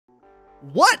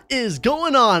What is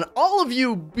going on, all of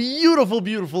you beautiful,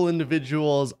 beautiful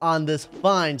individuals on this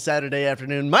fine Saturday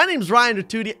afternoon? My name is Ryan with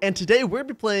Tewtiy, and today we're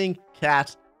be playing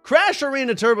Cat Crash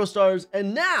Arena Turbo Stars.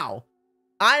 And now,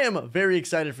 I am very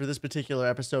excited for this particular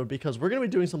episode because we're going to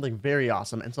be doing something very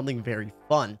awesome and something very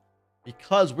fun.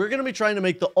 Because we're going to be trying to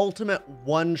make the ultimate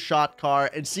one-shot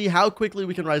car and see how quickly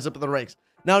we can rise up in the ranks.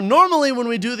 Now, normally when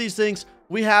we do these things,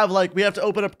 we have to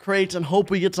open up crates and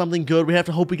hope we get something good. We have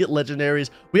to hope we get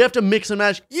legendaries. We have to mix and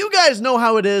match. You guys know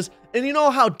how it is, and you know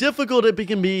how difficult it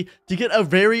can be to get a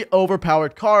very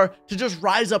overpowered car to just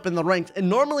rise up in the ranks. And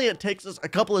normally it takes us a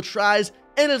couple of tries,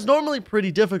 and it's normally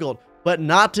pretty difficult. But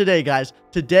not today, guys.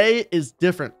 Today is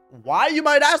different. Why, you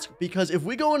might ask? Because if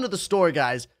we go into the store,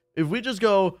 guys, if we just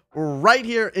go right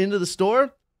here into the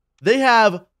store, they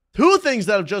have two things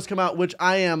that have just come out, which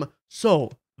I am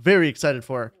so very excited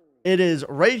for. It is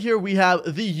right here. We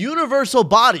have the universal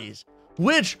bodies,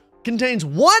 which contains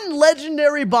one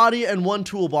legendary body and one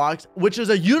toolbox, which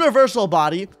is a universal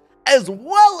body, as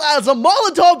well as a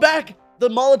Molotov pack. The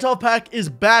Molotov pack is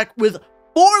back with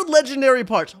 4 legendary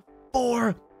parts.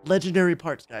 4 legendary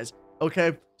parts, guys.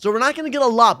 Okay, so we're not going to get a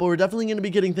lot, but we're definitely going to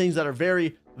be getting things that are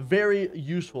very, very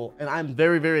useful, and I'm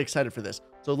very, very excited for this.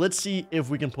 So let's see if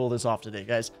we can pull this off today,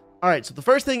 guys. All right, so the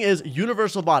first thing is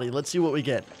universal body. Let's see what we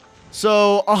get.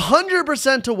 So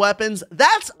 100% to weapons,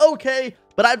 that's okay,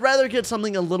 but I'd rather get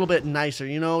something a little bit nicer.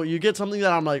 You know, you get something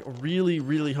that I'm like really,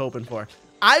 really hoping for.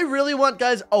 I really want,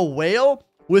 guys, a whale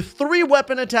with 3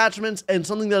 weapon attachments and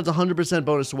something that's 100%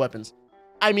 bonus to weapons.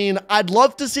 I mean, I'd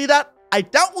love to see that. I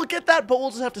doubt we'll get that, but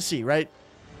we'll just have to see, right?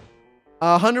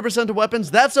 100% to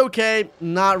weapons, that's okay.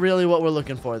 Not really what we're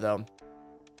looking for, though.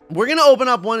 We're going to open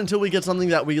up one until we get something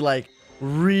that we like,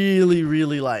 really,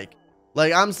 really like.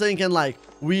 Like, I'm thinking, like,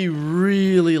 we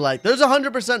really like. There's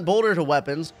 100% boulder to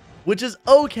weapons, which is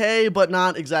okay, but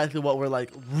not exactly what we're,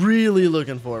 like, really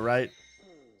looking for, right?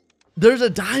 There's a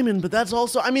diamond, but that's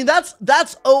also, I mean, that's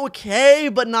okay,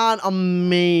 but not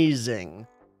amazing.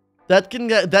 That can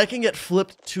get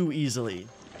flipped too easily.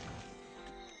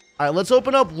 All right, let's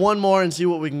open up one more and see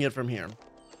what we can get from here.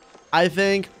 I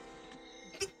think...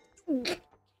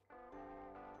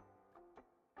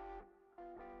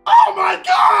 Oh, my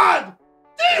God!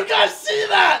 Do you guys see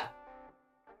that?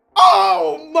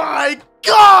 Oh my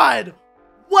God!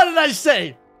 What did I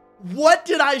say? What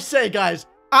did I say, guys?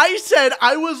 I said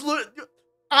I was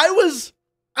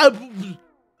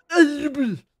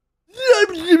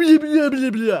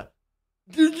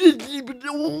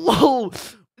whoa.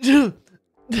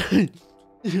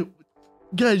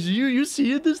 Guys, you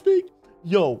see it, this thing?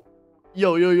 Yo,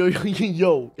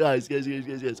 guys.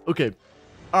 Okay,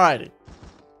 alrighty.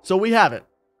 So we have it.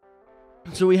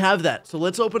 So we have that. So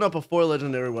let's open up a 4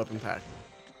 legendary weapon pack.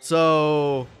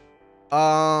 So,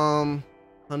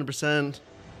 100%.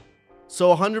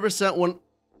 So 100% one.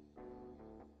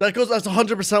 That's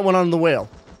 100% one on the whale.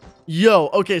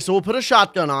 Yo, okay, so we'll put a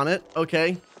shotgun on it.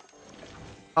 Okay.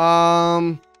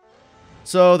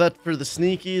 So that's for the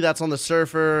sneaky. That's on the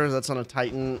surfer. That's on a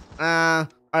titan. All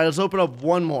right, let's open up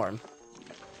one more.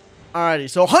 Alrighty,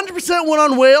 so 100% one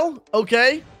on whale.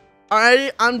 Okay. Alrighty,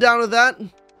 I'm down with that.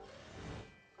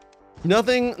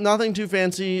 Nothing too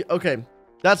fancy. Okay,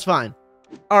 that's fine.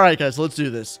 All right, guys, let's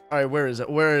do this. All right, where is it?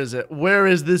 Where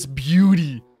is this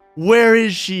beauty? Where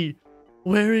is she?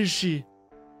 Where is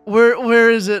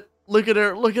it? Look at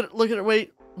her. Look at her.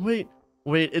 Wait.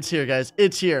 It's here, guys.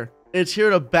 It's here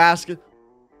to bask.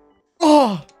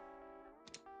 Oh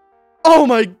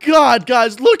my God,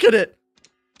 guys, look at it.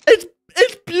 It's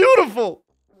beautiful.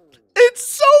 It's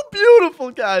so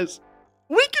beautiful, guys.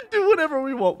 We can do whatever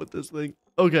we want with this thing.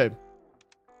 Okay.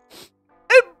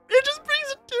 It just brings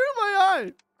a tear to my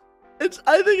eye.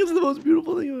 I think it's the most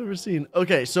beautiful thing I've ever seen.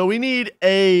 Okay, so we need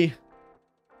a...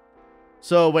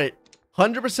 So, wait.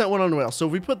 100% one on whale. So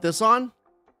if we put this on,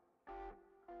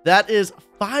 that is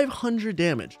 500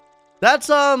 damage. That's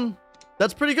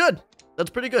pretty good. That's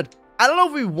pretty good. I don't know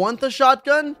if we want the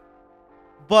shotgun,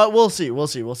 but we'll see.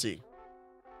 What else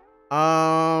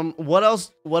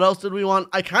did we want?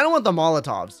 I kind of want the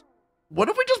Molotovs. What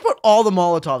if we just put all the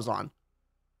Molotovs on?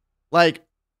 Like...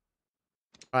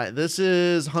 All right, this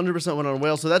is 100% one on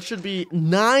whale, so that should be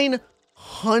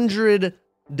 900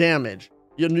 damage.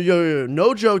 Yo,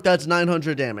 no joke, that's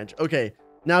 900 damage. Okay,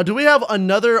 now do we have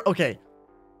another? Okay,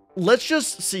 let's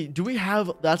just see. Do we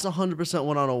have? That's 100%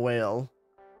 one on a whale.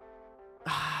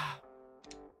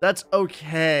 That's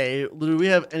okay. Do we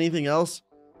have anything else?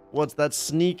 What's that?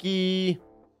 Sneaky.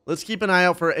 Let's keep an eye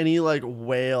out for any like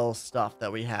whale stuff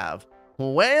that we have.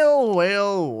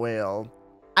 Whale.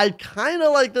 I kind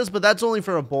of like this, but that's only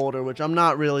for a boulder, which I'm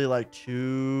not really like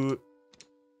too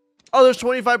Oh, there's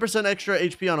 25% extra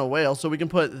HP on a whale, so we can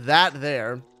put that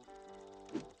there.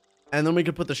 And then we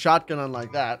could put the shotgun on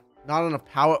like that. Not enough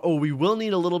power. Oh, we will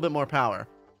need a little bit more power,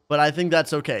 but I think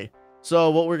that's okay. So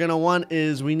what we're going to want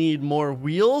is we need more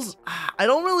wheels. I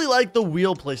don't really like the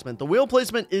wheel placement. The wheel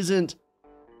placement isn't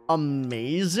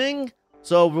amazing.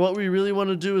 So what we really want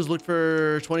to do is look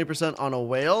for 20% on a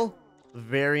whale.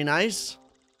 Very nice.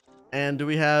 And do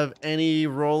we have any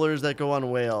rollers that go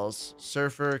on whales?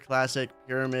 Surfer, classic,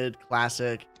 pyramid,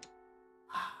 classic.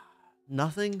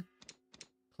 Nothing.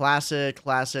 Classic,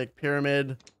 classic,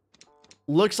 pyramid.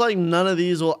 Looks like none of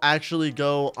these will actually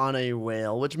go on a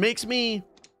whale, which makes me...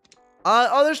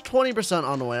 oh, there's 20%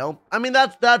 on the whale. I mean,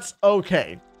 that's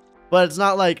okay. But it's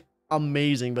not like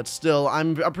amazing, but still,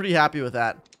 I'm pretty happy with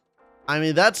that. I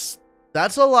mean, that's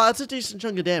a lot. That's a decent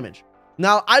chunk of damage.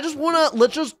 Now, I just want to,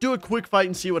 let's just do a quick fight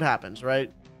and see what happens,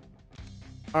 right?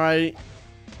 All right.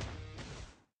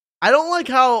 I don't like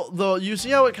how, though, you see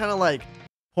how it kind of like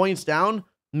points down?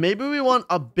 Maybe we want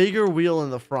a bigger wheel in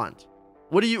the front.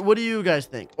 What do you guys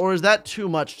think? Or is that too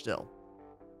much still?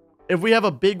 If we have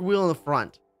a big wheel in the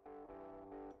front.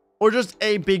 Or just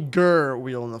a bigger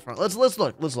wheel in the front. Let's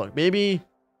look. Maybe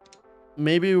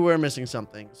we're missing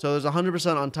something. So there's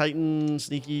 100% on Titan,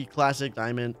 Sneaky, Classic,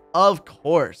 Diamond. Of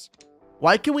course.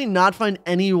 Why can we not find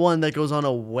anyone that goes on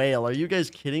a whale? Are you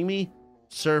guys kidding me?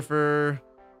 Surfer,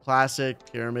 Classic,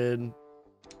 Pyramid.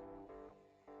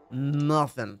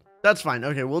 Nothing. That's fine.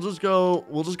 Okay, we'll just go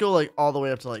like all the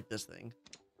way up to like this thing.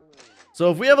 So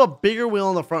if we have a bigger wheel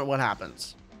in the front, what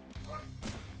happens?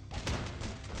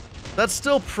 That's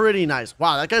still pretty nice.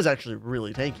 Wow, that guy's actually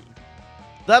really tanky.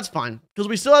 That's fine, because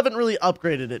we still haven't really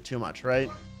upgraded it too much,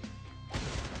 right?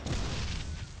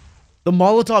 The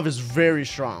Molotov is very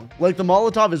strong. Like, the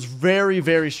Molotov is very,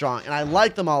 very strong. And I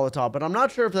like the Molotov, but I'm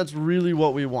not sure if that's really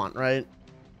what we want, right?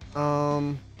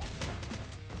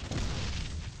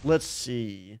 Let's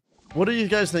see. What are you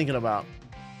guys thinking about?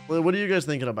 What are you guys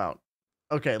thinking about?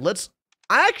 Okay,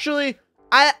 I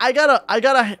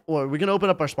gotta, well, we can open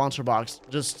up our sponsor box.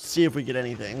 Just see if we get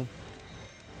anything.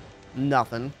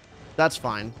 Nothing. That's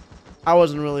fine. I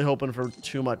wasn't really hoping for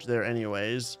too much there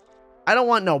anyways. I don't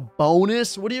want no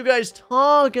bonus. What are you guys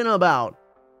talking about?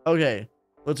 Okay,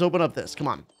 let's open up this. Come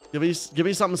on. Give me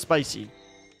something spicy.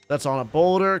 That's on a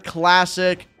boulder.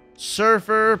 Classic.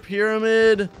 Surfer.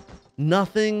 Pyramid.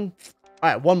 Nothing. All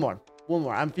right, one more.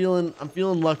 I'm feeling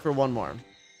luck for one more.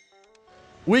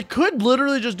 We could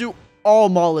literally just do all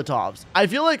Molotovs. I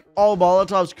feel like all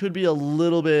Molotovs could be a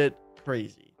little bit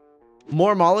crazy.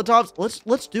 More Molotovs?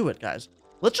 Let's do it, guys.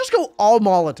 Let's just go all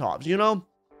Molotovs, you know?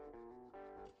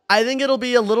 I think it'll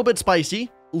be a little bit spicy.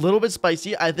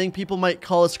 I think people might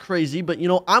call us crazy, but you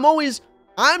know,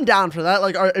 I'm down for that.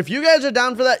 Like, if you guys are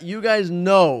down for that, you guys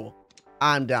know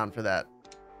I'm down for that.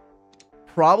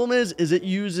 Problem is it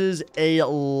uses a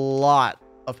lot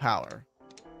of power.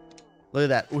 Look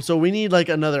at that. So we need like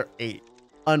another 8,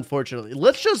 unfortunately.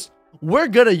 We're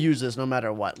gonna use this no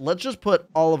matter what. Let's just put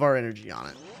all of our energy on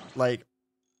it. Like,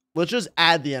 let's just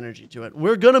add the energy to it.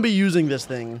 We're gonna be using this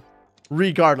thing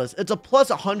regardless. It's a plus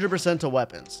 100% to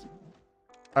weapons.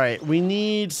 All right, we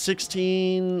need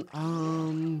 16.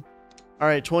 All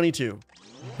right, 22.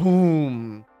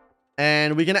 Boom.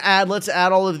 And we can let's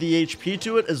add all of the HP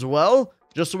to it as well,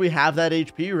 just so we have that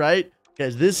HP, right?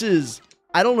 Guys, this is,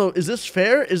 I don't know, is this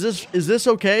fair? Is this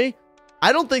okay?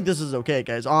 I don't think this is okay,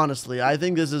 guys, honestly. I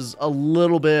think this is a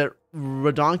little bit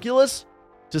redonkulous,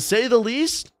 to say the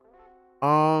least.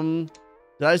 Did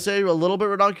I say a little bit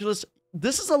redonkulous?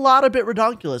 This is a lot of bit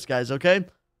redonkulous, guys, okay?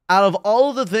 Out of all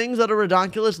of the things that are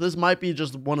redonkulous, this might be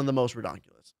just one of the most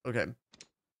redonkulous. Okay.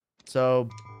 So,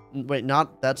 wait,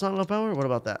 that's not enough power? What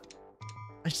about that?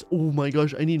 Oh my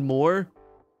gosh, I need more.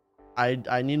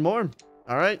 I need more.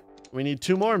 All right, we need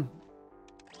 2 more.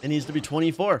 It needs to be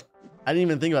 24. I didn't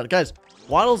even think about it. Guys,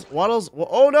 Waddles,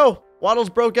 oh no, Waddles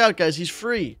broke out, guys. He's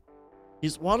free.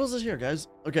 Waddles is here, guys.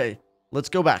 Okay, let's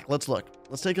go back. Let's look.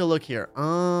 Let's take a look here.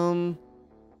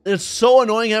 It's so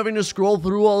annoying having to scroll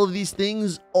through all of these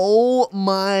things. Oh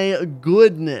my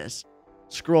goodness.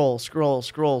 Scroll.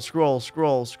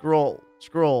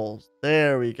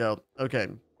 There we go. Okay.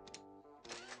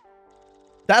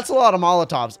 That's a lot of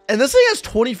Molotovs. And this thing has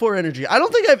 24 energy. I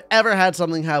don't think I've ever had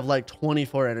something have like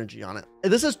 24 energy on it.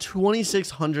 This has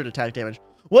 2,600 attack damage.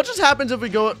 What just happens if we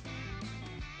go...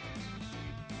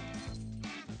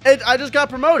 I just got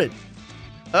promoted.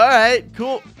 All right,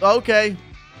 cool. Okay.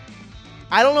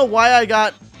 I don't know why I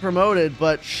got promoted,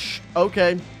 but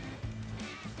okay.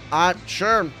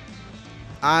 Sure.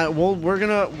 Well, we're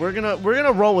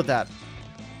gonna roll with that.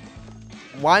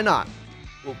 Why not?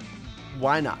 Well,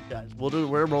 why not, guys?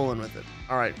 We're rolling with it.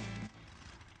 All right.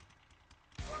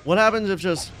 What happens if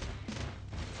just...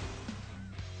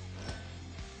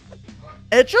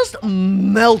 It just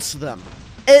melts them.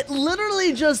 It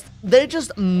literally just... They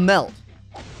just melt.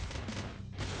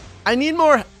 I need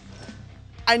more...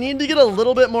 I need to get a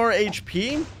little bit more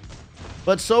HP.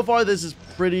 But so far, this is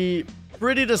pretty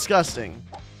disgusting.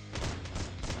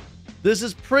 This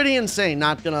is pretty insane.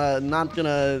 Not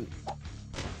gonna...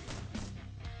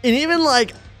 And even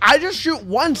like, I just shoot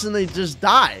once and they just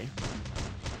die.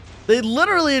 They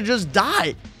literally just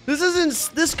die.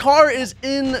 This car is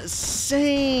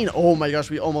insane. Oh my gosh,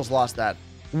 we almost lost that.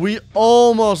 We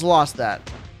almost lost that.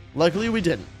 Luckily we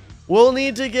didn't. We'll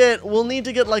need to get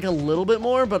like a little bit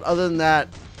more, but other than that,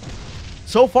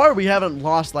 so far we haven't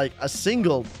lost like a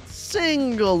single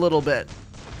little bit.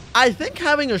 I think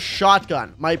having a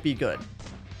shotgun might be good.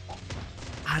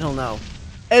 I don't know.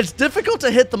 It's difficult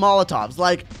to hit the Molotovs.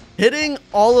 Like, hitting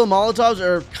all the Molotovs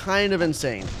are kind of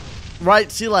insane. Right?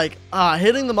 See, like,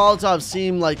 hitting the Molotovs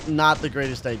seem like not the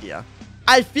greatest idea.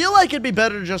 I feel like it'd be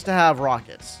better just to have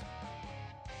rockets.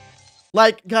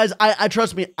 Like, guys, I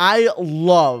trust me, I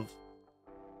love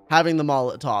having the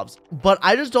Molotovs. But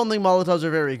I just don't think Molotovs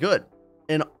are very good.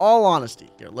 In all honesty.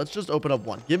 Here, let's just open up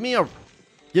one. Give me a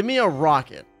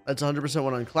rocket. That's 100%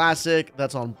 one on Classic.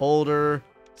 That's on Boulder.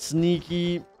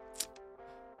 Sneaky.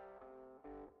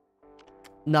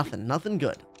 Nothing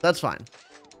good. That's fine.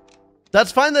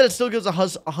 That's fine that it still gives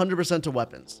 100% to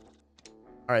weapons.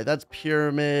 All right, that's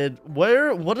Pyramid.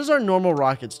 What does our normal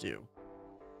rockets do?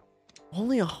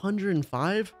 Only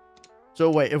 105? So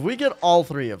wait, if we get all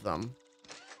three of them,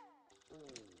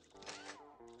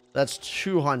 that's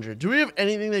 200. Do we have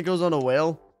anything that goes on a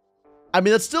whale? I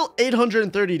mean, that's still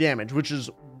 830 damage, which is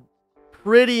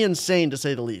pretty insane to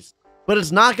say the least. But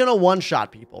it's not going to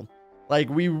one-shot people. Like,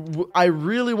 I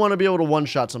really want to be able to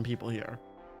one-shot some people here.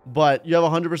 But you have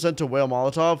 100% to Whale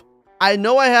Molotov. I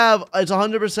know it's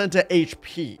 100% to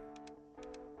HP.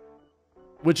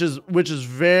 Which is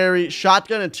very...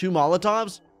 Shotgun and 2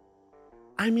 Molotovs.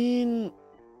 I mean...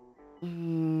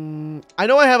 I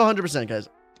know I have 100%, guys.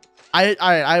 I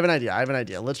have an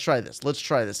idea. Let's try this.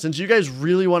 Since you guys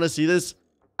really want to see this,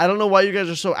 I don't know why you guys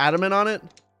are so adamant on it.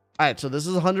 All right, so this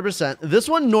is 100%. This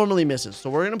one normally misses, so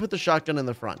we're going to put the shotgun in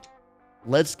the front.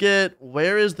 Let's get...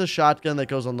 Where is the shotgun that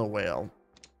goes on the whale?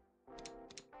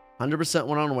 100%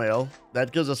 one on whale.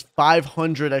 That gives us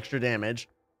 500 extra damage.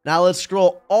 Now let's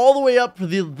scroll all the way up for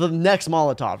the next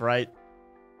Molotov, right?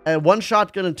 And 1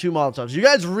 shotgun and 2 Molotovs. You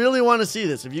guys really want to see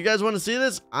this. If you guys want to see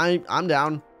this, I'm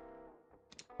down.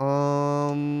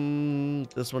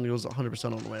 This one goes 100%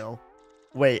 on whale.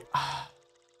 Wait.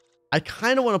 I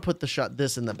kind of want to put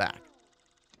this in the back.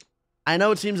 I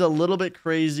know it seems a little bit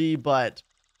crazy, but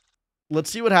let's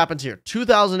see what happens here.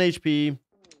 2000 HP.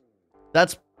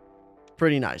 That's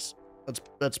pretty nice.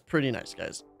 That's pretty nice,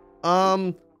 guys.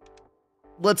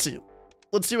 Let's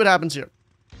see what happens here.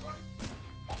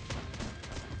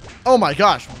 Oh my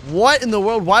gosh, what in the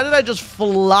world? Why did I just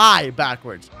fly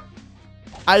backwards?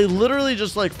 I literally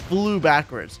just like flew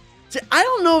backwards. See, I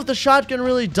don't know if the shotgun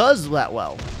really does that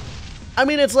well. I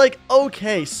mean, it's like,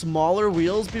 okay, smaller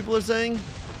wheels, people are saying.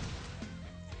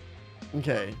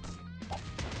 Okay.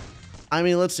 I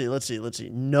mean, let's see.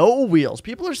 No wheels.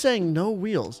 People are saying no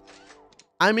wheels.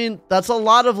 I mean, that's a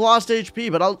lot of lost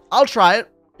HP, but I'll try it.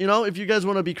 You know, if you guys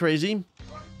want to be crazy.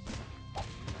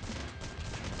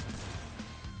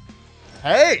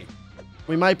 Hey,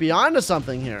 we might be onto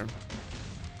something here.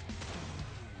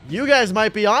 You guys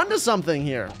might be onto something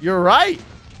here. You're right.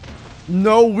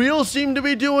 No wheels seem to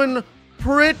be doing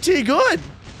pretty good.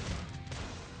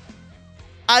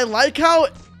 I like how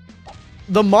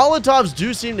the Molotovs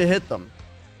do seem to hit them.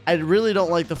 I really don't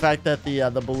like the fact that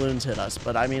the balloons hit us.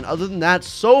 But I mean, other than that,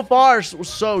 so far,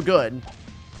 so good.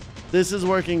 This is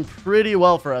working pretty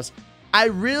well for us. I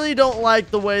really don't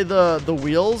like the way the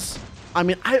wheels... I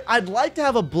mean, I'd like to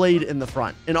have a blade in the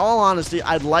front. In all honesty,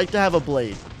 I'd like to have a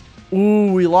blade.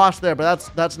 Ooh, we lost there, but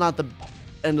that's not the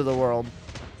end of the world.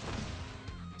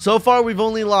 So far, we've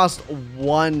only lost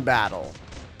 1 battle,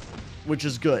 which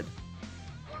is good.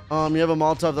 You have a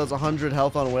Molotov that's 100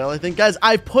 health on whale, I think. Guys,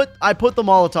 I put the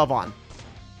Molotov on.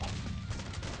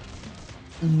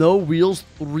 No wheels,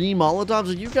 3 Molotovs.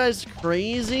 Are you guys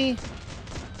crazy?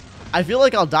 I feel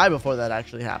like I'll die before that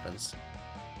actually happens.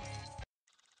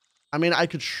 I mean, I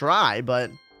could try,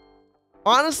 but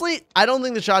honestly, I don't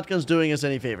think the shotgun's doing us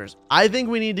any favors. I think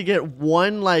we need to get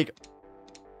one, like...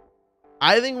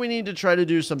 I think we need to try to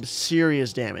do some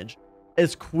serious damage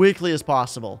as quickly as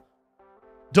possible.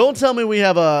 Don't tell me we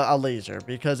have a laser,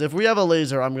 because if we have a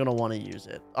laser, I'm going to want to use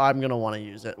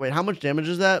it. Wait, how much damage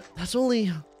is that? That's only...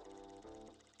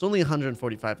 It's only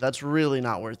 145. That's really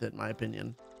not worth it, in my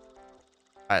opinion.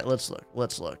 All right, let's look.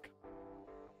 Let's look.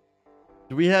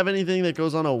 Do we have anything that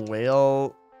goes on a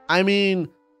whale? I mean,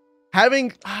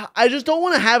 I just don't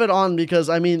want to have it on because,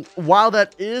 I mean, while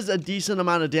that is a decent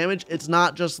amount of damage, it's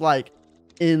not just like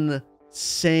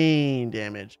insane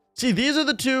damage. See, these are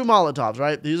the 2 Molotovs,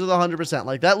 right? These are the 100%.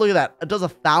 Like that, look at that. It does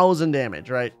 1,000 damage,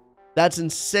 right? That's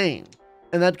insane.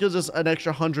 And that gives us an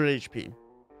extra 100 HP.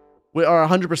 We are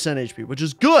 100% HP, which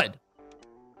is good.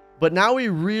 But now we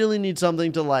really need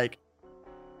something to like,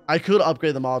 I could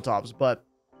upgrade the Molotovs, but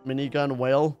minigun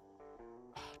whale.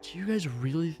 Do you guys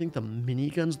really think the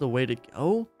minigun's the way to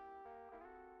go?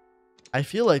 I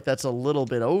feel like that's a little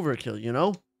bit overkill, you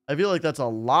know? I feel like that's a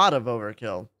lot of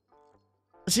overkill.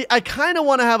 See, I kind of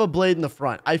want to have a blade in the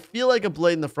front. I feel like a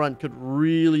blade in the front could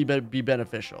really be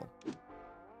beneficial.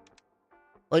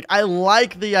 Like, I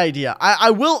like the idea.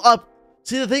 I will up...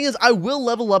 See, the thing is, I will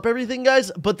level up everything,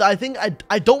 guys, but I think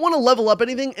I don't want to level up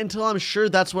anything until I'm sure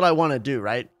that's what I want to do,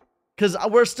 right? Because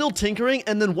we're still tinkering,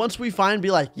 and then once we find,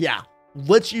 be like, yeah,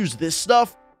 let's use this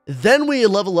stuff, then we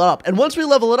level it up. And once we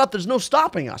level it up, there's no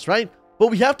stopping us, right?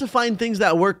 But we have to find things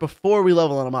that work before we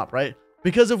level them up, right?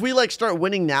 Because if we like start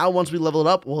winning now, once we level it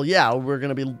up, well, yeah, we're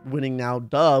going to be winning now.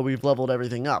 Duh, we've leveled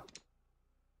everything up.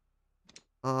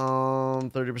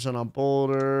 30% on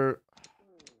boulder.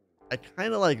 I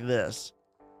kind of like this.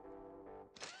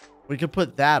 We could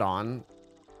put that on.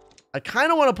 I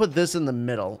kind of want to put this in the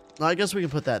middle. No, I guess we can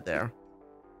put that there.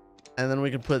 And then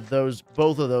we can put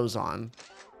both of those on.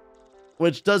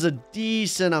 Which does a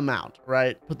decent amount,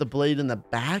 right? Put the blade in the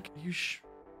back.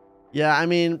 Yeah, I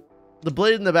mean, the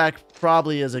blade in the back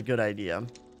probably is a good idea. Do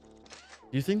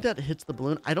you think that hits the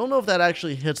balloon? I don't know if that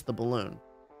actually hits the balloon.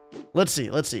 Let's see.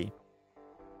 Let's see.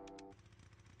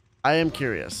 I am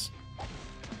curious.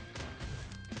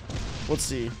 Let's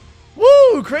see.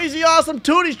 Woo! Crazy awesome.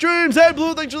 Tewtiy streams. Hey,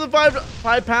 Blue, thanks for the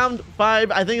five pound.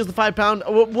 I think it's the 5 pound.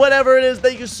 Whatever it is.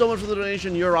 Thank you so much for the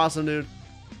donation. You're awesome, dude.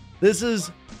 This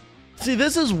is... See,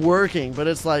 this is working, but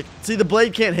it's like... See, the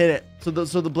blade can't hit it.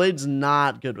 So the blade's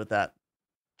not good with that.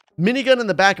 Minigun in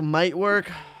the back might work.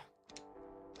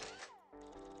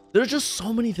 There's just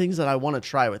so many things that I want to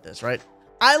try with this, right?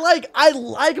 I like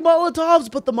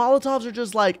Molotovs, but the Molotovs are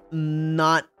just like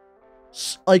not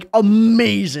like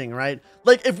amazing, right?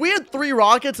 Like if we had 3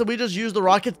 rockets and we just used the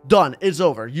rockets, done. It's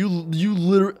over. You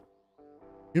literally,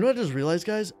 you know what I just realized,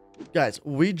 guys? Guys,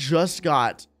 we just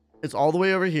got, it's all the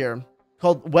way over here,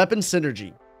 called Weapon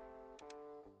Synergy.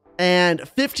 And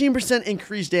 15%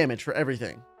 increased damage for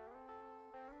everything.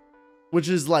 Which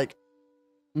is like,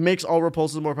 makes all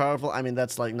repulsors more powerful. I mean,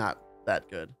 that's like not that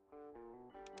good.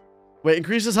 Wait,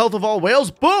 increases health of all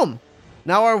whales. Boom!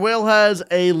 Now our whale has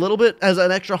a little bit, has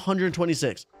an extra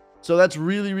 126. So that's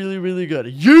really, really, really good.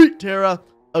 Yeet, Tara.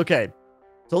 Okay.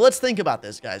 So let's think about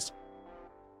this, guys.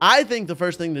 I think the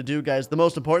first thing to do, guys, the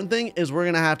most important thing is we're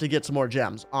going to have to get some more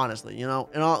gems, honestly, you know?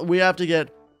 And we have to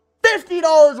get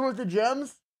 $50 worth of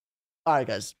gems. All right,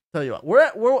 guys, tell you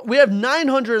what, we have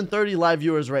 930 live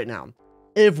viewers right now.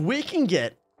 If we can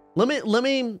get, let me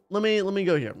go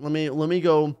here. Let me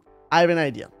go. I have an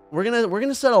idea. We're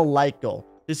gonna set a like goal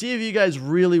to see if you guys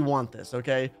really want this.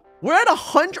 Okay, we're at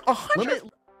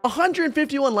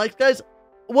 151 likes, guys.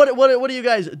 What are you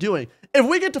guys doing? If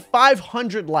we get to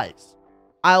 500 likes,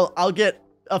 I'll get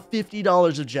a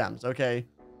 $50 of gems. Okay,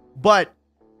 but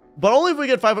only if we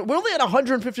get 500. We're only at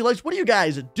 150 likes. What are you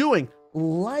guys doing?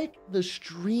 Like the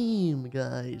stream,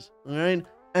 guys. All right,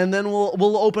 and then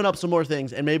we'll open up some more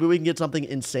things, and maybe we can get something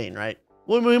insane, right?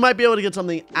 We might be able to get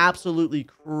something absolutely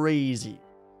crazy.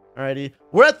 Alrighty,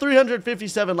 we're at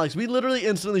 357 likes. We literally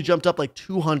instantly jumped up like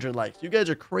 200 likes. You guys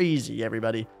are crazy,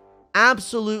 everybody.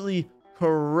 Absolutely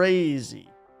crazy.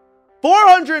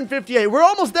 458. We're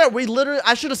almost there.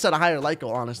 I should have set a higher like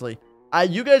goal, honestly.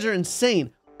 You guys are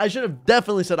insane. I should have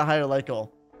definitely set a higher like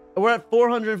goal. We're at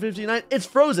 459. It's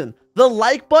frozen. The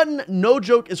like button, no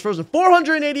joke, is frozen.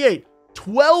 488.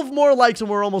 12 more likes and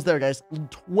we're almost there, guys.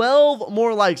 12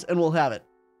 more likes and we'll have it.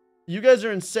 You guys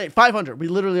are insane. 500. We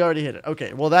literally already hit it.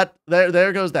 Okay, well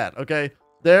there goes that. Okay,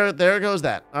 there goes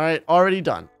that. All right, already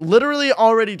done. Literally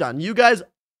already done. You guys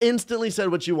instantly said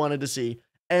what you wanted to see,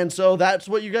 and so that's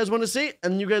what you guys want to see.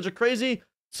 And you guys are crazy.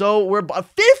 So we're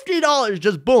 $50.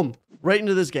 Just boom, right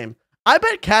into this game. I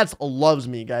bet Cats loves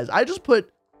me, guys. I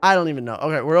don't even know.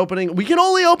 Okay, we're opening. We can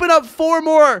only open up 4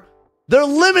 more. They're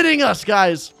limiting us,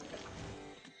 guys.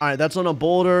 All right, that's on a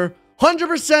boulder.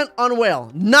 100% on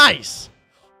whale. Nice.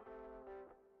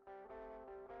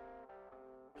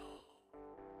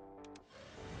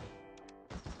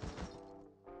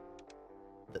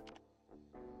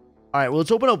 All right, well,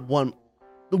 let's open up one.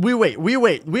 We wait. We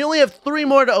only have 3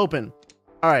 more to open.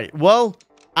 All right, well,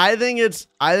 I think it's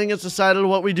decided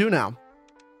what we do now.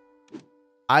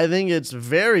 I think it's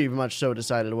very much so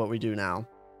decided what we do now.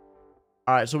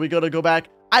 All right, so we got to go back.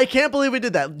 I can't believe we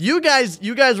did that. You guys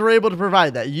were able to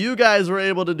provide that. You guys were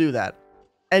able to do that.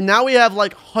 And now we have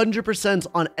like 100%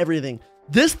 on everything.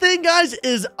 This thing, guys,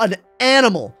 is an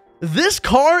animal. This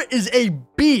car is a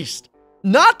beast.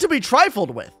 Not to be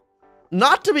trifled with.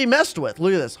 Not to be messed with.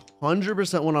 Look at this.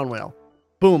 100% went on whale.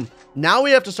 Boom. Now we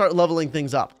have to start leveling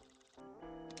things up.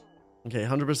 Okay,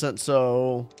 100%.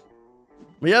 So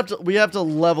we have to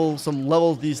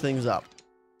level these things up.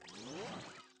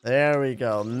 There we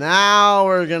go. Now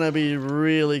we're gonna be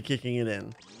really kicking it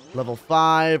in. Level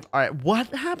 5. All right, what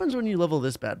happens when you level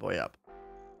this bad boy up?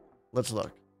 Let's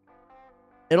look.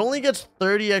 It only gets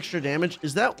 30 extra damage.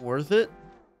 Is that worth it?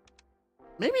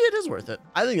 Maybe it is worth it.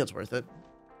 I think it's worth it.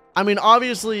 I mean,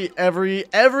 obviously, every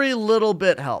little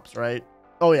bit helps, right?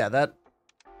 Oh yeah, that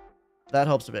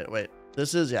helps a bit. Wait,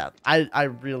 this is, yeah. I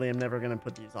really am never gonna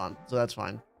put these on, so that's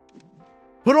fine.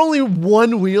 Put only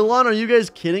one wheel on? Are you guys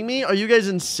kidding me? Are you guys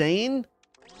insane?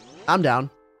 I'm down.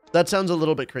 That sounds a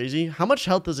little bit crazy. How much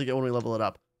health does it get when we level it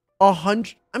up?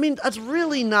 100. I mean, that's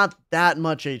really not that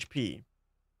much HP.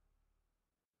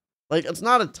 Like, it's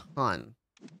not a ton.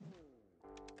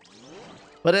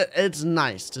 But it's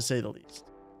nice, to say the least.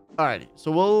 Alrighty,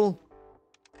 so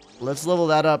let's level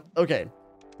that up. Okay,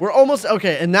 we're almost,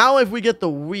 okay, and now if we get the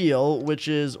wheel, which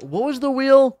is, what was the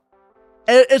wheel?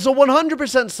 It's a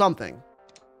 100% something.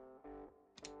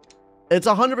 It's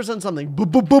 100% something.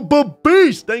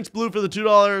 Beast! Thanks, Blue, for the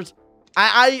 $2.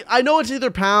 I know it's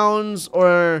either pounds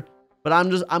or, but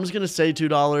I'm just gonna say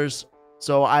 $2.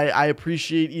 So I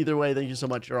appreciate either way. Thank you so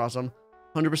much. You're awesome.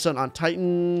 100% on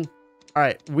Titan. All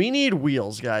right, we need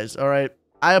wheels, guys. All right,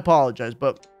 I apologize,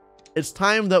 but it's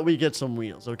time that we get some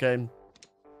wheels. Okay.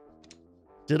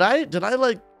 Did I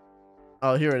like?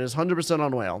 Oh, here it is. 100%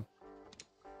 on whale.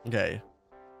 Okay.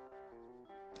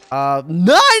 900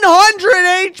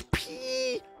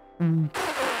 HP.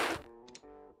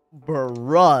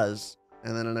 Bruz.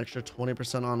 And then an extra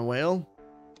 20% on whale.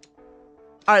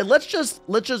 All right, let's just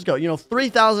go. You know,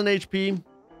 3,000 HP.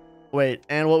 Wait,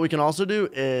 and what we can also do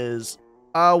is,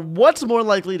 what's more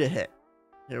likely to hit?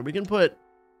 Here, we can put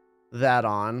that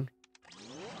on,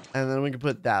 and then we can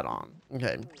put that on.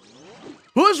 Okay.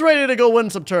 Who's ready to go win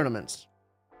some tournaments?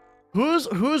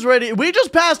 Who's ready? We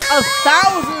just passed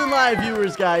 1,000 live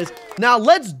viewers, guys. Now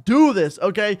let's do this,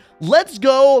 okay? Let's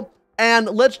go and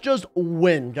let's just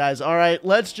win, guys. All right,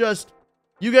 let's just.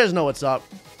 You guys know what's up.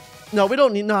 No, we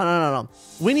don't need. No.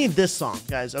 We need this song,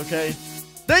 guys. Okay.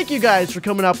 Thank you guys for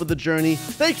coming up with the journey.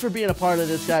 Thanks for being a part of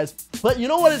this, guys. But you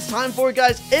know what it's time for,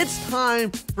 guys? It's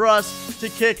time for us to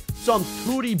kick some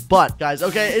Tewtiy butt, guys,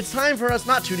 okay? It's time for us,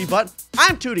 not Tewtiy butt.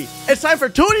 I'm Tewtiy. It's time for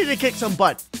Tewtiy to kick some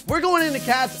butt. We're going into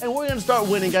cats, and we're going to start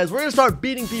winning, guys. We're going to start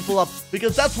beating people up,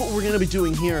 because that's what we're going to be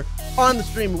doing here on the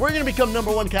stream. We're going to become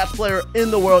 #1 cats player in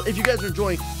the world. If you guys are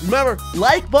enjoying, remember,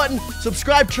 like button,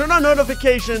 subscribe, turn on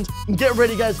notifications, and get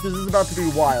ready, guys, because this is about to be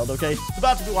wild, okay? It's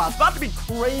about to be wild. It's about to be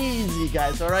crazy,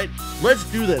 guys, all right? Let's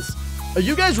do this. Are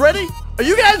you guys ready? Are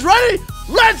you guys ready?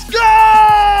 Let's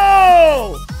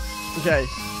go! Okay,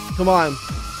 come on.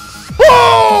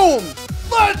 Boom!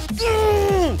 Let's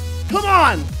go! Come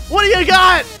on! What do you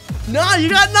got? No, you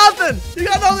got nothing. You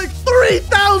got nothing.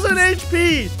 3,000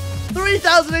 HP.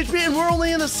 3,000 HP, and we're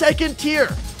only in the second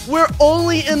tier. We're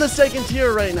only in the second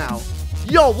tier right now.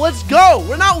 Yo, let's go.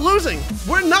 We're not losing.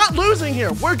 We're not losing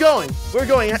here. We're going. We're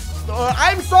going.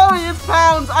 I'm sorry, it's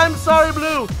pounds. I'm sorry,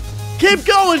 Blue. Keep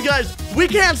going, guys. We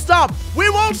can't stop. We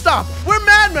won't stop. We're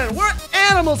madmen. We're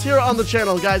animals here on the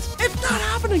channel, guys. It's not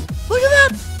happening. Look at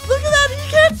that. Look at that.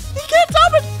 He can't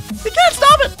stop it. He can't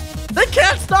stop it. They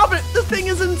can't stop it. This thing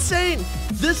is insane.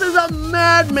 This is a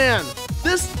madman.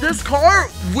 This car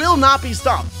will not be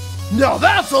stopped. No,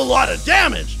 that's a lot of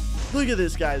damage. Look at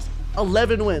this, guys.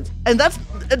 11 wins. And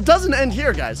it doesn't end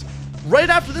here, guys.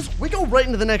 Right after this, we go right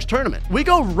into the next tournament. We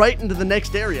go right into the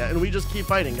next area, and we just keep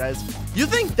fighting, guys. You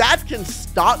think that can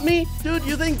stop me? Dude,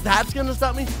 you think that's gonna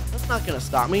stop me? That's not gonna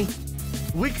stop me.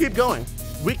 We keep going.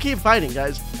 We keep fighting,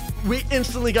 guys. We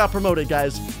instantly got promoted,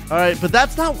 guys. All right, but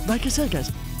that's not, like I said,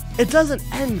 guys, it doesn't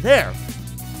end there.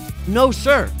 No,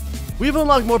 sir. We've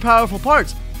unlocked more powerful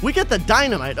parts. We get the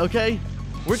dynamite, okay?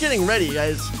 We're getting ready,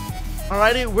 guys.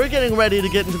 Alrighty, we're getting ready to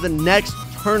get into the next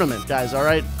tournament, guys, all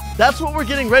right? That's what we're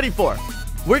getting ready for.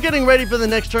 We're getting ready for the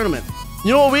next tournament.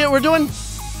 You know what we're doing?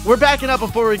 We're backing up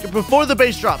before the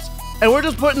base drops. And we're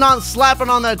just slapping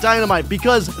on that dynamite,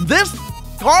 because this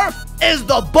car is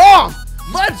the bomb.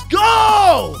 Let's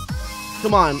go!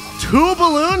 Come on, 2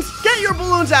 balloons? Get your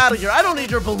balloons out of here. I don't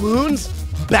need your balloons,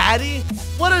 baddie.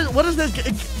 What is this?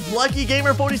 Lucky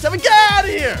Gamer 47, get out of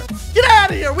here! Get out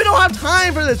of here! We don't have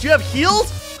time for this. You have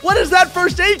heals? What is that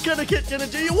first aid gonna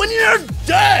do you when you're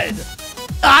dead?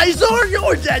 Izor,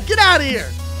 you're dead. Get out of here.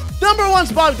 #1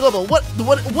 spot global.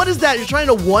 What is that? You're trying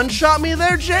to one-shot me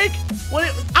there, Jake?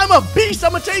 I'm a beast.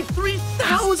 I'm gonna take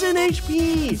 3,000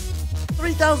 HP.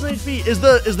 3,000 HP. Is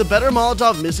the better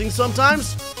Molotov missing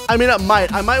sometimes? I mean, it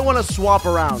might. I might want to swap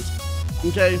around.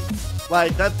 Okay,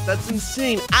 like that's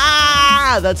insane.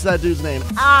 Ah, that's that dude's name.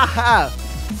 Ah,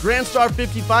 Grand Star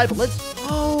 55. Let's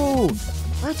go.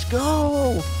 Let's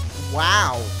go.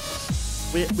 Wow.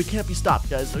 We can't be stopped,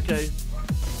 guys. Okay.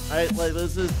 All right, like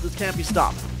this can't be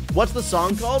stopped. What's the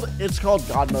song called? It's called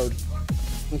God Mode.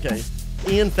 Okay.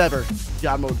 Ian Fever,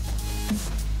 God Mode.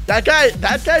 That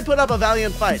guy put up a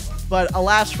valiant fight, but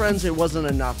alas, friends, it wasn't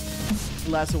enough.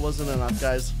 Alas, it wasn't enough,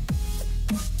 guys.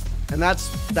 And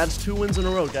that's 2 wins in a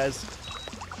row, guys.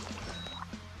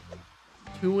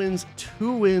 2 wins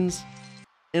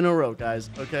in a row, guys.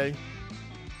 Okay.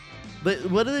 But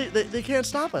what are they can't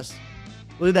stop us.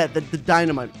 Look at that, the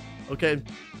dynamite. Okay.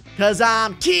 Cause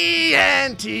I'm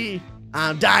TNT.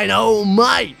 I'm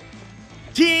dynamite.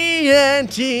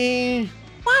 TNT.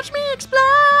 Watch me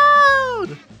explode.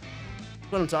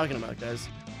 That's what I'm talking about, guys.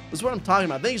 This is what I'm talking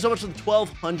about. Thank you so much for the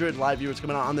 1,200 live viewers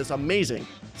coming out on this amazing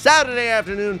Saturday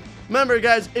afternoon. Remember,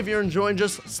 guys, if you're enjoying,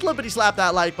 just slippity slap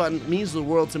that like button. It means the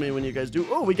world to me when you guys do.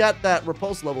 Oh, we got that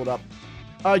repulse leveled up.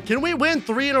 Can we win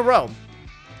 3 in a row?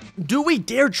 Do we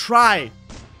dare try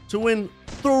to win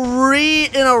 3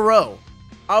 in a row?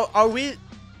 Are we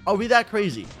that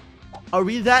crazy? Are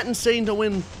we that insane to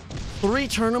win 3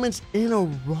 tournaments in a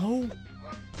row?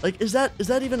 Like, is that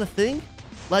even a thing?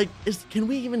 Like, can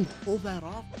we even pull that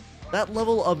off? That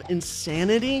level of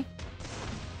insanity?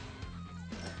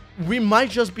 We might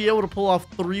just be able to pull off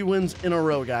 3 wins in a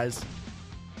row, guys.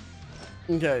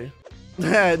 Okay.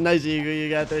 Nice ego you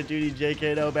got there, Tewtiy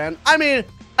JK though, man. I mean,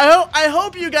 I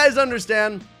hope you guys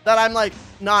understand that I'm like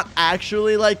not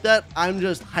actually like that. I'm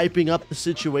just hyping up the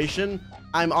situation.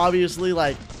 I'm obviously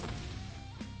like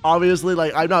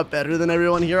I'm not better than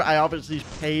everyone here. I obviously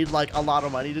paid like a lot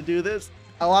of money to do this.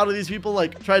 A lot of these people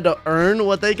like tried to earn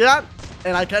what they got,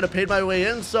 and I kind of paid my way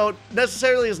in. So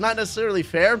necessarily it's not necessarily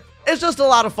fair. It's just a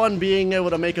lot of fun being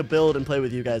able to make a build and play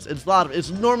with you guys.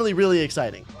 It's normally really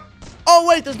exciting. Oh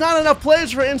wait, there's not enough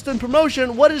players for instant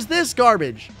promotion. What is this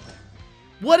garbage?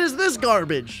 What is this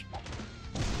garbage?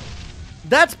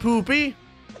 That's poopy.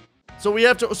 So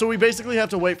we basically have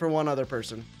to wait for one other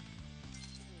person,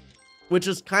 which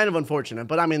is kind of unfortunate,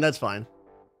 but I mean, that's fine.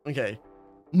 Okay.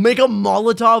 Make a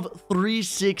Molotov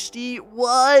 360?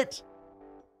 What?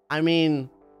 I mean,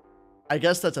 I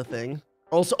guess that's a thing.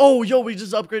 Also, oh, yo, we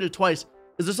just upgraded twice.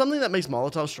 Is there something that makes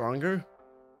Molotov stronger?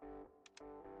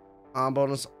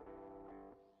 Bonus.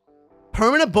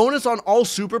 Permanent bonus on all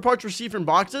super parts received from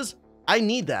boxes? I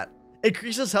need that.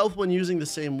 Increases health when using the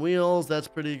same wheels. That's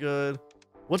pretty good.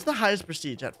 What's the highest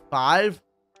prestige? At 5?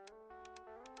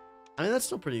 I mean, that's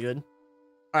still pretty good.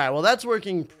 All right, well, that's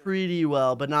working pretty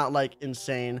well, but not like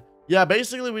insane. Yeah,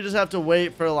 basically we just have to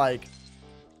wait for like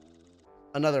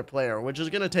another player, which is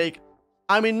going to take,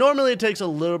 I mean, normally it takes a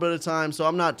little bit of time, so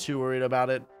I'm not too worried about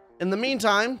it. In the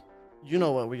meantime, you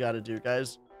know what we got to do,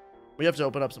 guys. We have to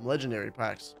open up some legendary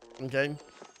packs, okay?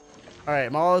 All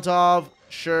right, Molotov,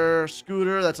 sure.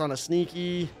 Scooter, that's on a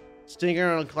sneaky.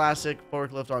 Stinger on a classic.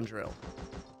 Forklift on drill.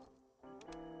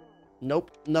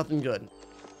 Nope, nothing good.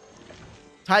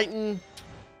 Titan.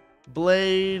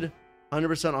 Blade,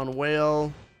 100% on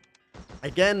whale.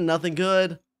 Again, nothing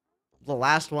good. The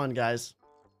last one, guys.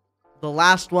 The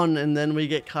last one, and then we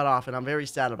get cut off, and I'm very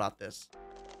sad about this.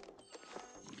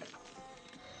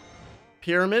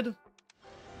 Pyramid.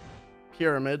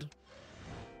 Pyramid.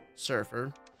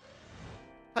 Surfer.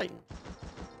 Titan.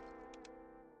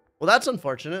 Well, that's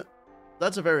unfortunate.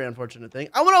 That's a very unfortunate thing.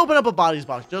 I want to open up a bodies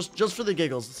box just for the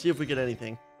giggles to see if we get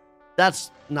anything.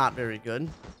 That's not very good.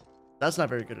 That's not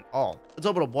very good at all. Let's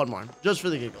open up one more, just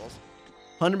for the giggles.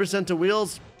 100% to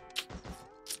wheels.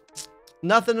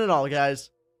 Nothing at all, guys.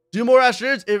 Do more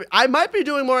Astroneers. I might be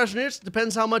doing more Astroneers.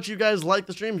 Depends how much you guys like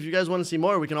the stream. If you guys want to see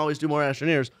more, we can always do more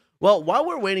Astroneers. Well, while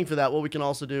we're waiting for that, what we can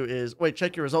also do is... Wait,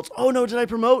 check your results. Oh, no, did I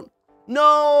promote?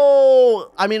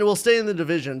 No! I mean, we'll stay in the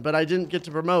division, but I didn't get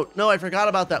to promote. No, I forgot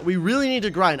about that. We really need to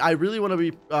grind. I really want to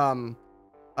be...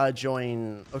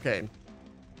 join... Okay.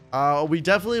 We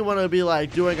definitely want to be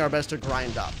like doing our best to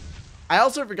grind up. I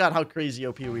also forgot how crazy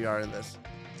OP we are in this.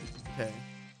 Okay.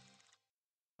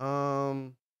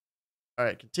 All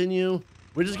right, continue.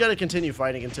 We just got to continue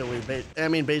fighting until we,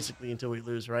 basically until we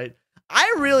lose, right?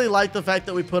 I really like the fact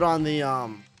that we put on the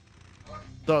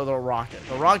rocket.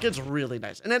 The rocket's really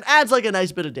nice, and it adds like a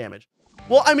nice bit of damage.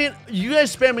 Well, I mean, you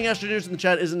guys spamming Astroneers in the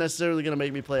chat isn't necessarily going to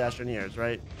make me play Astroneers,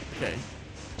 right? Okay.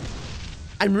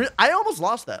 I almost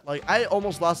lost that. Like, I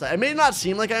almost lost that. It may not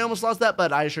seem like I almost lost that,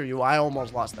 but I assure you, I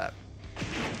almost lost that.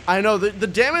 I know the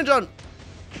damage on...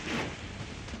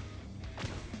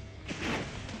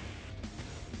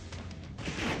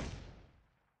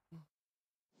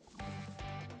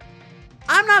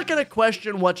 I'm not going to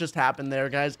question what just happened there,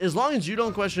 guys. As long as you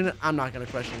don't question it, I'm not going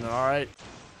to question it, all right?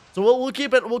 So we'll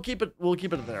keep it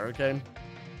there, okay?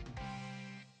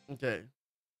 Okay.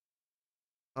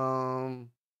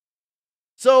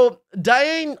 So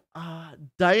Dianting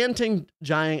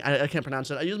Jiang, I can't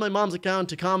pronounce it. I use my mom's account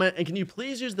to comment, and can you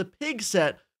please use the pig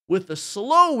set with the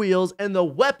slow wheels and the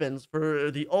weapons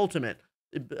for the ultimate?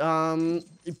 I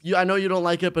know you don't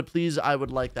like it, but please, I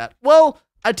would like that. Well,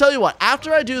 I tell you what,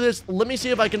 after I do this, let me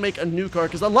see if I can make a new car,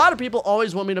 because a lot of people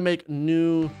always want me to make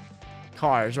new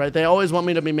cars, right? They always want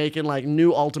me to be making like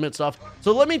new ultimate stuff.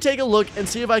 So let me take a look and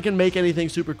see if I can make anything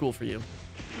super cool for you.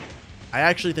 I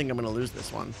actually think I'm going to lose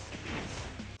this one.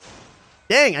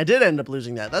 Dang, I did end up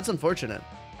losing that. That's unfortunate.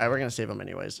 All right, we're going to save them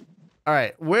anyways. All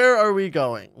right, where are we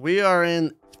going? We are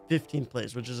in 15th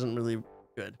place, which isn't really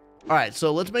good. All right,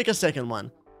 so let's make a second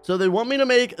one. So they want me to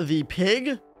make the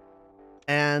pig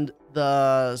and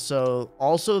so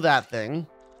also that thing,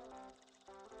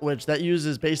 which that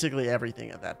uses basically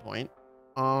everything at that point.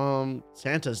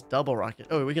 Santa's double rocket.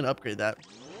 Oh, we can upgrade that.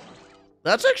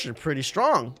 That's actually pretty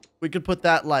strong. We could put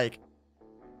that like,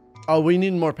 oh, we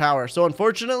need more power. So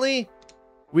unfortunately,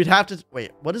 we'd have to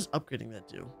wait. What does upgrading that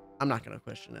do? I'm not going to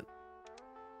question it.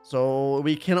 So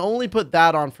we can only put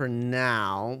that on for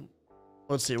now.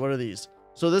 Let's see. What are these?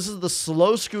 So this is the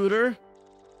slow scooter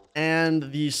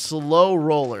and the slow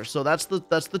roller. So that's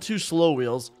the two slow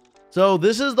wheels. So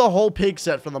this is the whole pig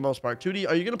set for the most part. Tewtiy,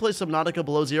 are you going to play Subnautica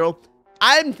Below Zero?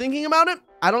 I'm thinking about it.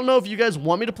 I don't know if you guys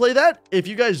want me to play that. If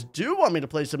you guys do want me to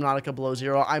play Subnautica Below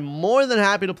Zero, I'm more than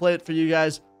happy to play it for you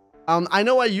guys. I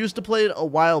know I used to play it a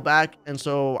while back, and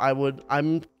so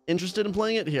I'm interested in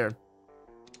playing it here.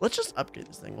 Let's just upgrade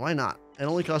this thing. Why not? It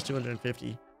only costs 250.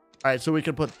 All right, so we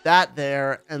can put that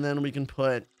there, and then we can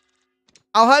put...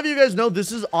 I'll have you guys know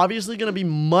this is obviously going to be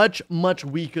much, much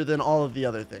weaker than all of the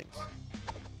other things.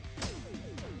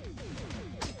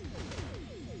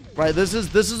 Right, this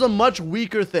is a much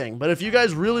weaker thing, but if you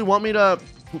guys really want me to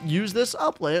use this,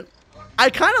 I'll play it. I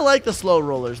kind of like the slow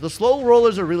rollers. The slow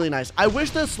rollers are really nice. I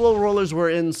wish the slow rollers were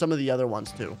in some of the other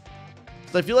ones too.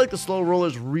 So I feel like the slow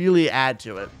rollers really add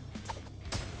to it.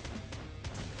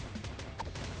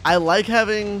 I like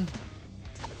having...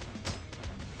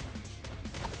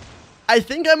 I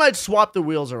think I might swap the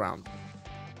wheels around.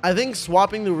 I think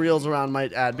swapping the wheels around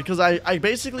might add, because I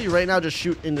basically right now just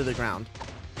shoot into the ground.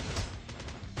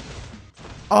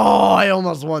 Oh, I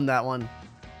almost won that one.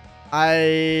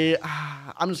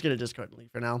 I'm just going to discard and leave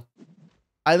for now.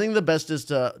 I think the best is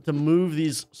to move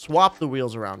these, swap the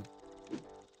wheels around.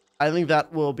 I think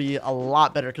that will be a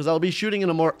lot better, because I'll be shooting in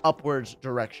a more upwards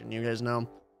direction, you guys know.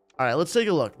 All right, let's take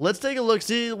a look. Let's take a look,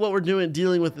 see what we're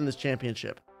dealing with in this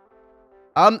championship.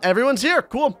 Everyone's here.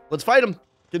 Cool. Let's fight them.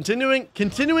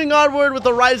 Continuing onward with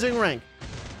the rising rank.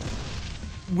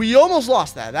 We almost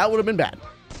lost that. That would have been bad.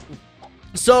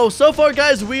 So far,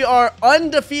 guys, we are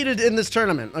undefeated in this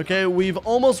tournament, okay? We've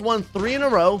almost won 3 in a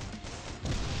row,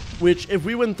 which if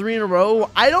we win 3 in a row,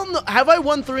 I don't know. Have I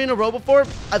won 3 in a row before?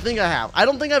 I think I have. I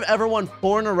don't think I've ever won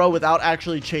 4 in a row without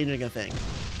actually changing a thing.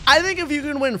 I think if you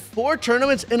can win 4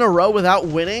 tournaments in a row without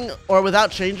winning or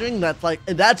without changing,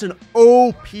 that's an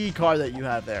OP car that you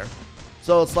have there.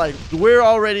 So it's like, we're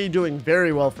already doing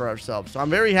very well for ourselves. So I'm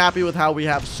very happy with how we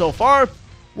have so far.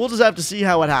 We'll just have to see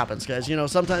how it happens, guys. You know,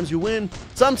 sometimes you win,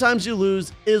 sometimes you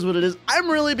lose, is what it is. I'm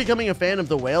really becoming a fan of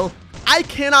the whale. I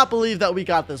cannot believe that we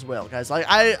got this whale, guys. Like,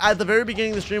 I at the very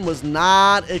beginning of the stream was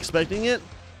not expecting it,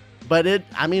 but it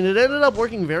ended up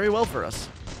working very well for us.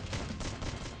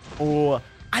 Oh,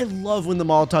 I love when the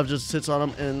Molotov just sits on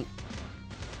him and...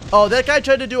 Oh, that guy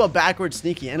tried to do a backward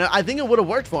sneaky, and I think it would have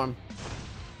worked for him.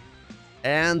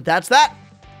 And that's that.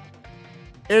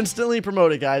 Instantly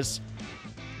promoted, guys.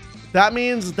 That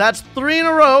means that's 3 in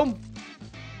a row.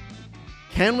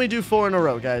 Can we do 4 in a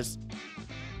row, guys?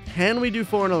 Can we do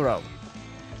 4 in a row?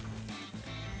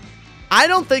 I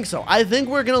don't think so. I think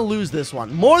we're going to lose this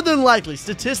one. More than likely,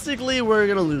 statistically, we're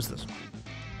going to lose this one.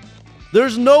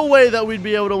 There's no way that we'd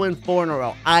be able to win 4 in a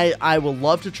row. I will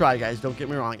love to try, guys. Don't get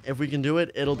me wrong. If we can do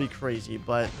it, it'll be crazy.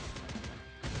 But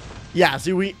yeah,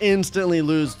 see, we instantly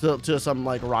lose to some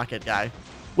like rocket guy,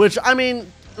 which I mean,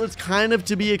 it's kind of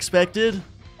to be expected.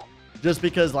 Just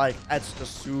because, like, that's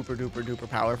just super duper duper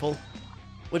powerful.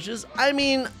 Which is, I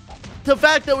mean, the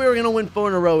fact that we were going to win 4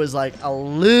 in a row is like a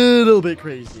little bit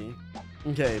crazy.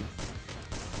 Okay.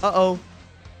 Uh-oh.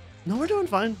 No, we're doing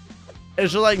fine.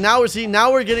 It's just like now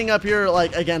we're getting up here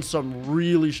like against some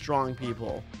really strong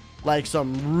people. Like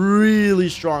some really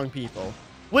strong people.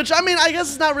 Which, I mean, I guess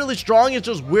it's not really strong. It's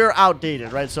just we're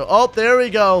outdated, right? So, oh, there we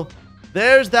go.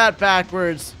 There's that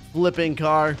backwards flipping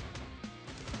car.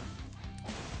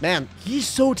 Man, he's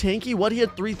so tanky. What, he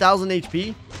had 3,000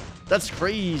 HP? That's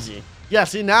crazy. Yeah,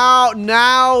 see,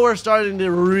 now we're starting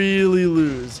to really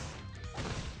lose.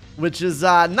 Which is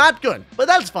not good, but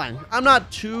that's fine. I'm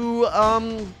not too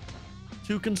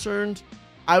concerned.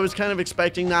 I was kind of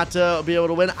expecting not to be able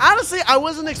to win. Honestly, I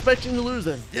wasn't expecting to lose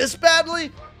this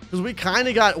badly because we kind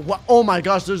of got, oh my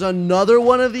gosh, there's another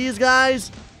one of these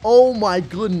guys. Oh my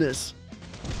goodness.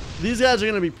 These guys are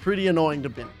going to be pretty annoying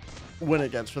to win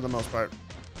against for the most part.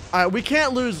 All right, we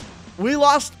can't lose. We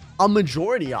lost a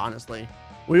majority, honestly.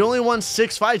 We only won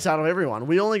 6 fights out of everyone.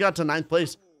 We only got to 9th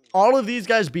place. All of these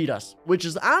guys beat us, which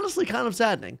is honestly kind of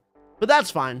saddening, but that's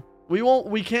fine.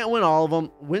 We can't win all of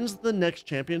them. When's the next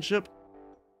championship?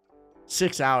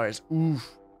 6 hours. Oof.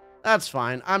 That's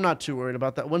fine. I'm not too worried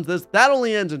about that. When's this? That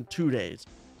only ends in 2 days.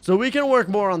 So we can work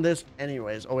more on this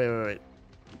anyways. Oh, wait.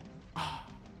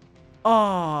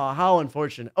 Oh, how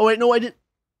unfortunate. Oh, wait, no, I didn't.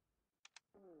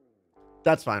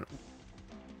 That's fine.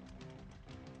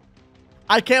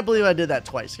 I can't believe I did that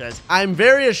twice, guys. I'm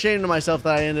very ashamed of myself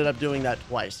that I ended up doing that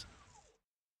twice.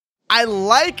 I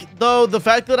like, though, the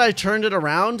fact that I turned it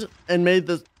around and made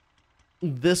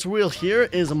this wheel here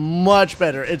is much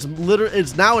better. It's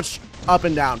now it's up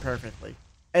and down perfectly.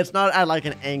 It's not at like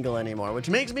an angle anymore, which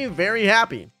makes me very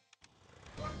happy.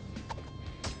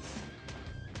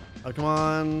 Oh, come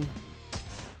on.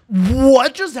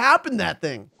 What just happened, that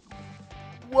thing?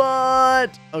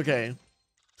 What? Okay.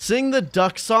 Sing the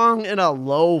duck song in a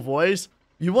low voice.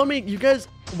 You guys,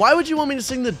 why would you want me to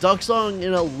sing the duck song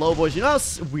in a low voice? You know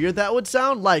how weird that would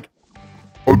sound? Like,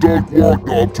 a duck walked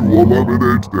up to a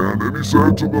lemonade stand and he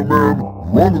said to the man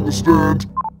running the stand,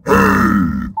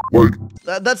 hey! Like,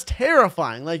 that's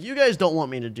terrifying. Like, you guys don't want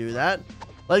me to do that.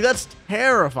 Like, that's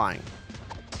terrifying.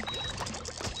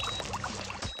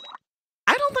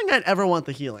 I don't think I'd ever want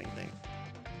the healing thing.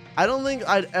 I don't think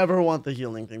I'd ever want the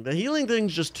healing thing. The healing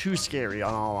thing's just too scary,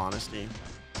 on all honesty.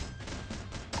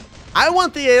 I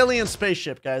want the alien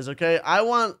spaceship, guys, okay?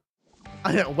 Well,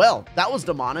 that was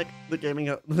demonic. The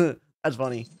gaming, that's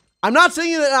funny. I'm not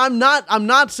singing it. I'm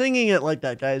not singing it like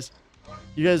that, guys.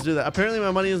 You guys do that. Apparently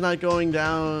my money is not going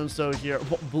down. So here,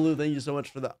 Blue, thank you so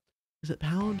much for that. Is it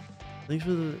pound? Thanks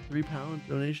for the £3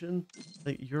 donation.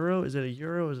 Like euro? Is it a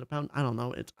euro? Is it a pound? I don't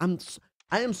know.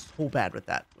 I am so bad with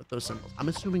that, with those symbols. I'm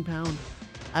assuming pound.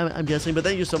 I'm guessing, but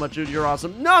thank you so much, dude. You're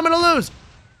awesome. No, I'm gonna lose.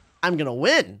 I'm gonna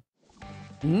win.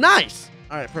 Nice.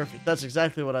 All right, perfect. That's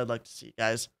exactly what I'd like to see,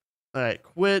 guys. All right,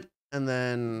 quit, and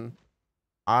then,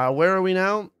 where are we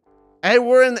now? Hey,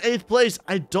 we're in the 8th place.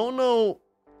 I don't know.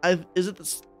 Is it the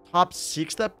top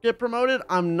 6 that get promoted?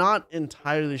 I'm not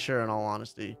entirely sure, in all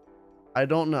honesty. I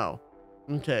don't know.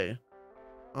 Okay.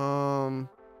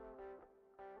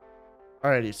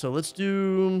 Alrighty, so let's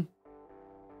do.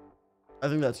 I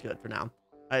think that's good for now. All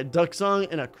right, duck song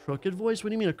in a crooked voice. What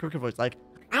do you mean a crooked voice? Like,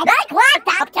 I walked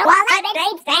up to a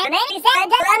lemonade stand and he said to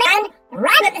the man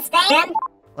running the stand.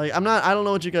 Like, I don't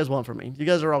know what you guys want from me. You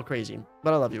guys are all crazy,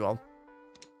 but I love you all. All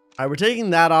right, we're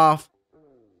taking that off,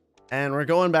 and we're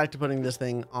going back to putting this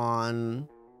thing on.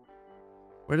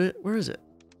 Where is it?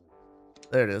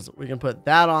 There it is. We can put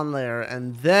that on there,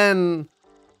 and then,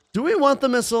 do we want the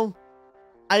missile?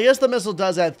 I guess the missile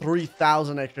does add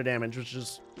 3,000 extra damage, which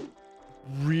is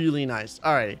really nice.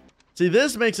 All right. See,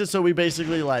 this makes it so we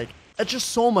basically, like, it's just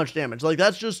so much damage. Like,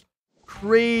 that's just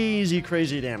crazy,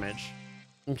 crazy damage.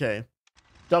 Okay.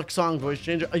 Duck song voice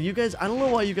changer. You guys, I don't know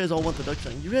why you guys all want the duck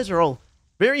song. You guys are all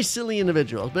very silly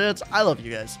individuals, but I love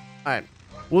you guys. All right.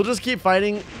 We'll just keep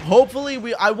fighting.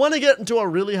 Hopefully, I want to get into a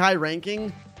really high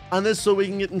ranking on this so we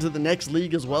can get into the next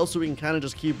league as well, so we can kind of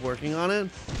just keep working on it.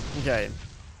 Okay.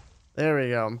 There we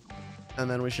go. And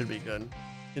then we should be good.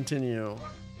 Continue.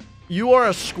 You are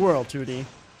a squirrel, Tewtiy.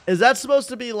 Is that supposed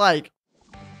to be like...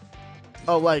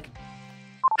 Oh, like...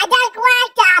 A duck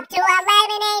walked up to a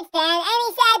lemonade stand and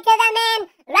he said to the man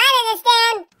running the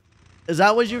stand. Is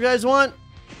that what you guys want?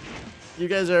 You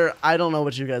guys are... I don't know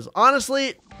what you guys...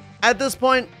 Honestly, at this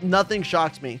point, nothing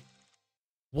shocks me.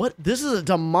 What? This is a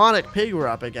demonic pig we're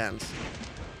up against.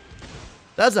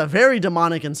 That's a very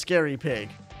demonic and scary pig.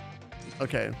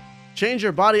 Okay. Change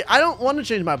your body. I don't want to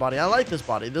change my body. I like this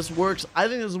body. This works. I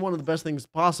think this is one of the best things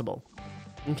possible.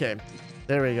 Okay.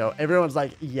 There we go. Everyone's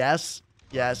like, yes,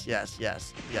 yes, yes,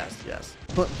 yes, yes, yes.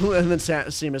 And then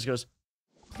Seamus goes,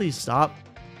 please stop?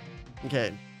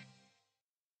 Okay.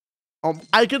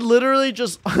 I could literally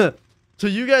just... So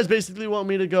you guys basically want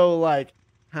me to go like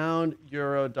pound,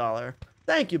 euro, dollar.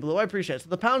 Thank you, Blue. I appreciate it. So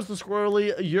the pound's the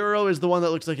squirrely. Euro is the one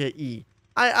that looks like an E.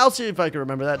 I'll see if I can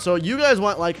remember that. So you guys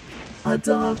want like... A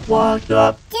dog walked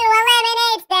up To a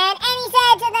lemonade stand, and he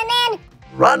said to the man,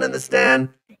 run in the stand.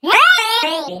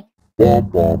 "Hey, Bum,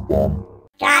 bum, bum.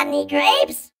 got any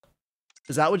grapes?"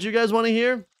 Is that what you guys want to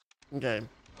hear? Okay.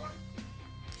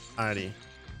 Alrighty.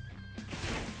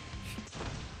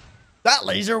 That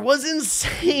laser was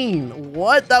insane.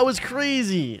 What? That was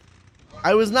crazy.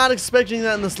 I was not expecting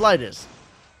that in the slightest.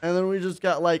 And then we just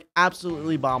got like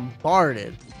absolutely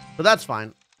bombarded. But that's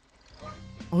fine.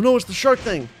 Oh no, it's the shark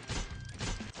thing.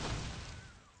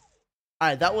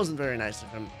 Alright, that wasn't very nice of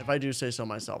him, if I do say so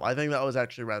myself. I think that was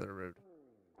actually rather rude.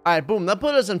 Alright, boom. That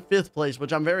put us in 5th place,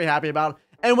 which I'm very happy about.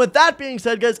 And with that being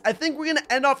said, guys, I think we're going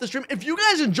to end off the stream. If you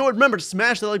guys enjoyed, remember to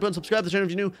smash the like button, subscribe to the channel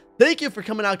if you're new. Thank you for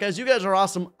coming out, guys. You guys are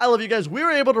awesome. I love you guys. We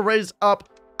were able to raise up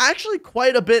actually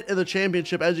quite a bit in the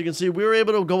championship. As you can see, we were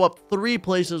able to go up 3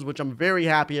 places, which I'm very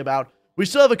happy about. We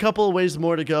still have a couple of ways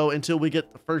more to go until we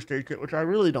get the first aid kit, which I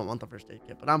really don't want the first aid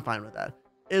kit, but I'm fine with that.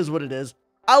 It is what it is.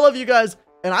 I love you guys,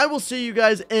 and I will see you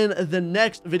guys in the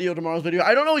next video, tomorrow's video.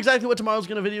 I don't know exactly what tomorrow's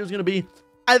video is going to be.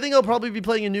 I think I'll probably be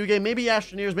playing a new game, maybe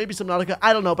Astroneers, maybe Subnautica.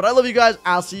 I don't know, but I love you guys.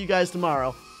 I'll see you guys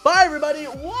tomorrow. Bye, everybody.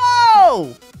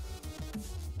 Whoa!